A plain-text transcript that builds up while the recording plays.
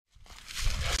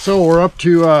So we're up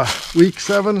to week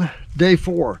 7, day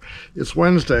 4. It's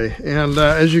Wednesday, and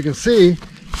as you can see,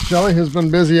 Shelley has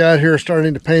been busy out here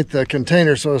starting to paint the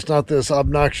container so it's not this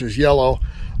obnoxious yellow.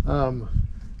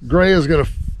 Gray is going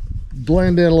to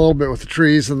blend in a little bit with the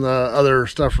trees and the other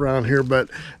stuff around here,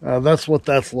 but that's what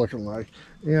that's looking like.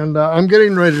 And I'm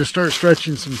getting ready to start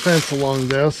stretching some fence along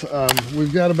this.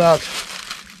 We've got about,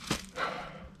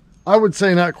 I would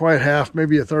say not quite half,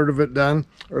 maybe a third of it done,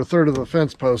 or a third of the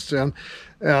fence posts in.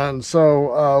 And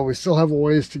so we still have a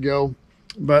ways to go,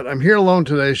 but I'm here alone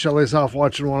today. Shelley's off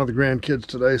watching one of the grandkids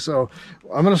today. So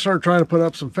I'm going to start trying to put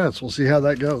up some fence. We'll see how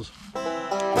that goes.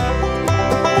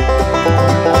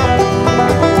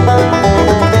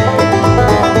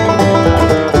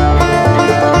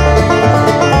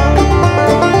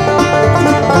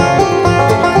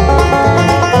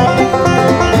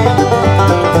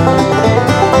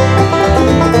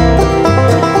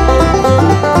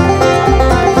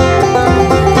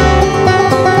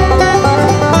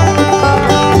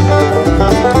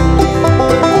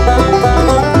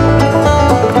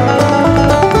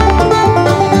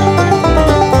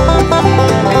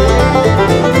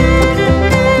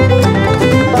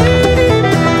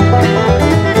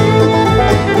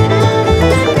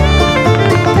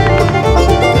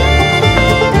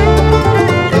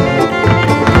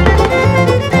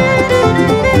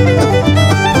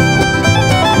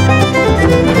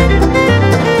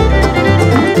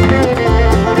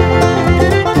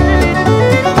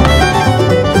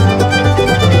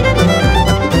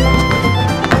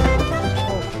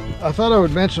 I thought I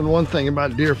would mention one thing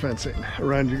about deer fencing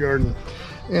around your garden.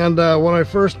 And when I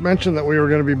first mentioned that we were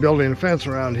going to be building a fence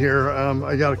around here,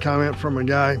 I got a comment from a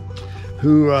guy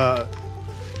who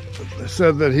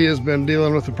said that he has been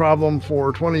dealing with the problem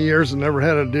for 20 years and never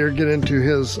had a deer get into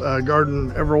his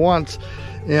garden ever once.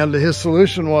 And his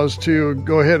solution was to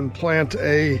go ahead and plant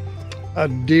a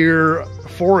deer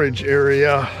forage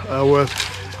area with,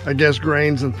 I guess,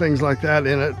 grains and things like that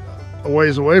in it, a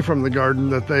ways away from the garden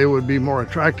that they would be more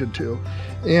attracted to.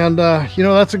 And you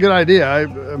know, that's a good idea. I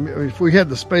mean, if we had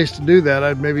the space to do that,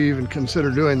 I'd maybe even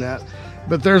consider doing that.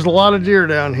 But there's a lot of deer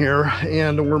down here,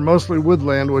 and we're mostly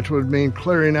woodland, which would mean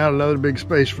clearing out another big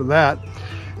space for that,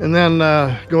 and then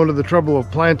going to the trouble of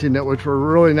planting it, which we're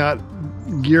really not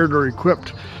geared or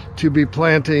equipped to be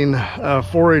planting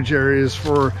forage areas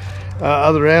for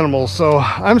other animals. So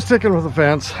I'm sticking with the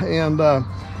fence, and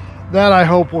that I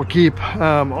hope will keep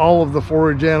all of the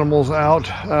forage animals out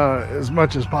as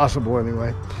much as possible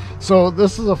anyway. So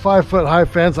this is a 5-foot high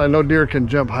fence. I know deer can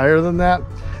jump higher than that.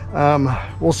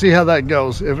 We'll see how that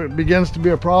goes. If it begins to be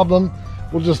a problem,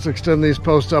 we'll just extend these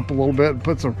posts up a little bit and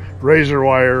put some razor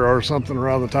wire or something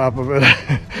around the top of it.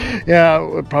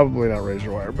 Yeah, probably not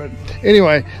razor wire, but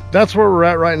anyway, that's where we're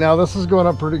at right now. This is going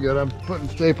up pretty good. I'm putting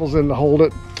staples in to hold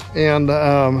it, and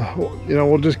you know,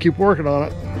 we'll just keep working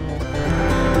on it.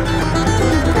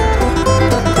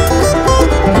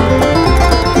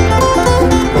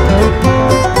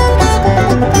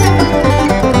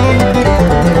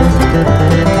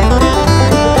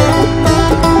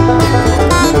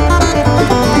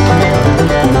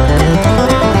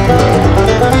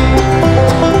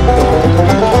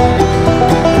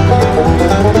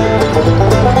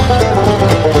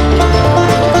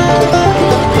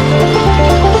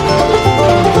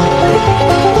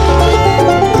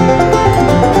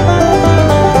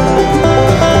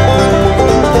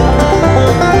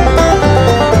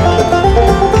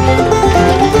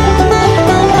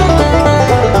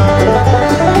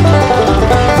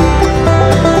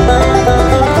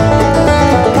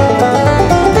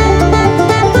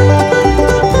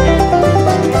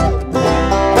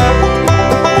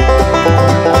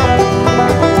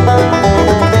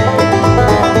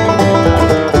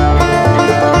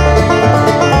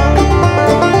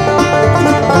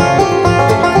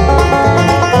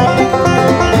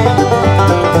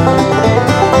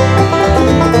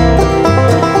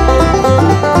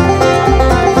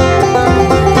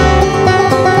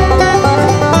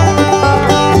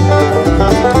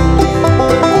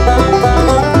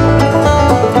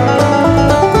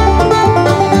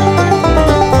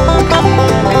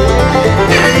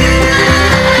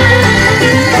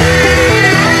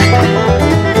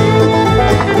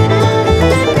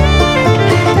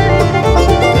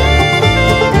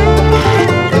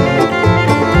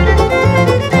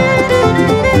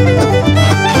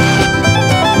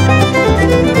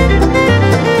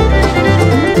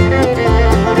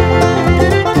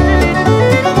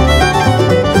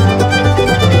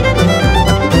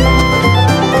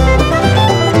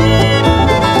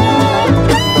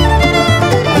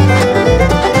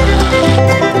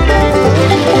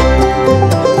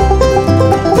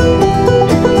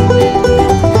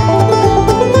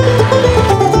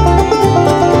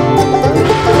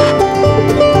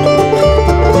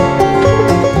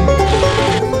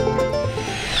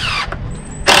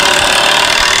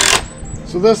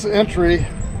 this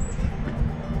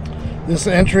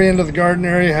entry into the garden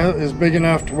area is big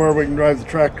enough to where we can drive the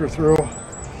tractor through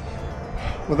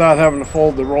without having to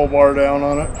fold the roll bar down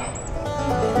on it.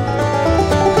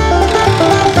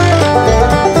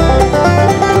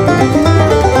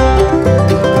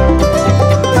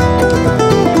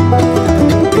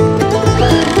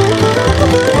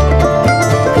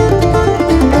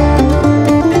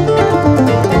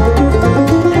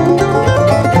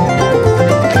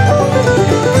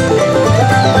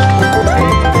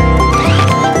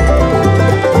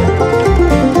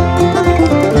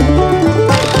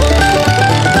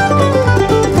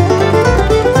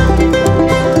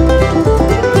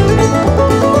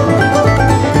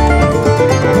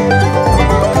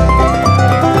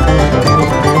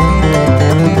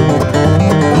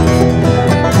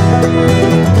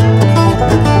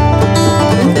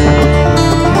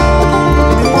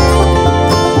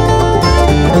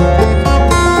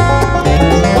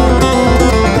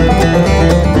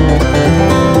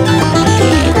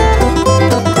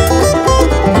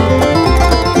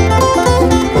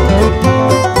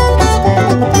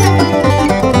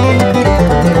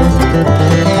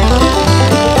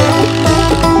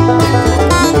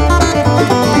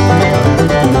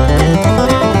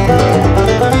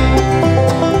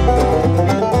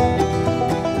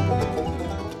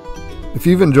 If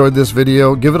you've enjoyed this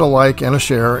video, give it a like and a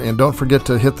share, and don't forget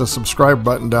to hit the subscribe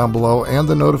button down below and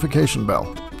the notification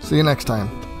bell. See you next time.